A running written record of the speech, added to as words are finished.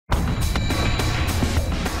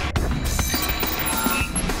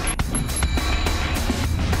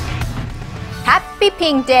Happy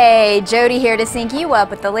Pink Day! Jody here to sync you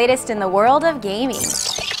up with the latest in the world of gaming.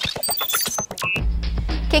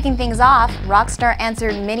 Kicking things off, Rockstar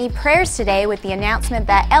answered many prayers today with the announcement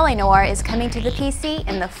that LA Noire is coming to the PC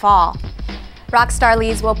in the fall. Rockstar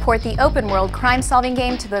leads will port the open-world crime-solving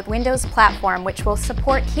game to the Windows platform, which will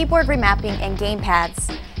support keyboard remapping and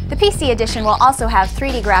gamepads. The PC edition will also have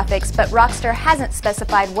 3D graphics, but Rockstar hasn't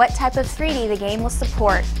specified what type of 3D the game will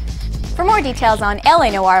support. For more details on LA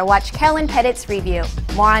Noire, watch Kellen Pettit's review.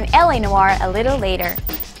 More on LA Noire a little later.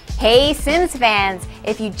 Hey Sims fans!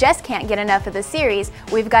 If you just can't get enough of the series,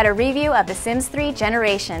 we've got a review of The Sims 3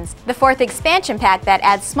 Generations, the fourth expansion pack that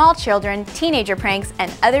adds small children, teenager pranks,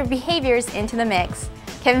 and other behaviors into the mix.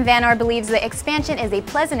 Kevin Van Ar believes the expansion is a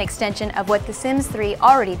pleasant extension of what The Sims 3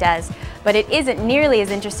 already does, but it isn't nearly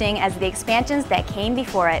as interesting as the expansions that came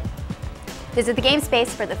before it. Visit the GameSpace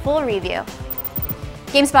for the full review.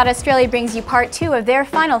 GameSpot Australia brings you part 2 of their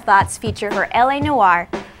Final Thoughts feature for LA Noire.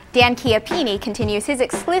 Dan Chiappini continues his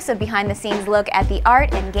exclusive behind-the-scenes look at the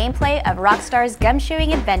art and gameplay of Rockstar's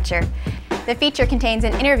gumshoeing adventure. The feature contains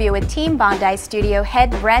an interview with Team Bondi Studio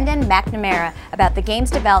head Brandon McNamara about the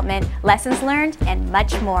game's development, lessons learned, and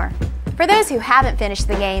much more. For those who haven't finished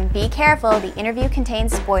the game, be careful, the interview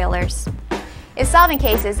contains spoilers. If solving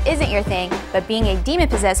cases isn't your thing, but being a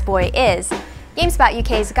demon-possessed boy is, GameSpot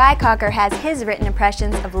UK's Guy Cocker has his written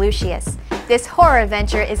impressions of Lucius. This horror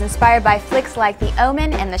adventure is inspired by flicks like The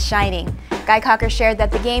Omen and The Shining. Guy Cocker shared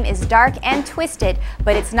that the game is dark and twisted,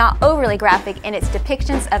 but it's not overly graphic in its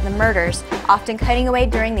depictions of the murders, often cutting away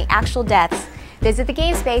during the actual deaths. Visit the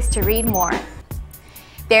GameSpace to read more.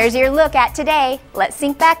 There's your look at today. Let's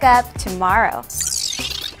sync back up tomorrow.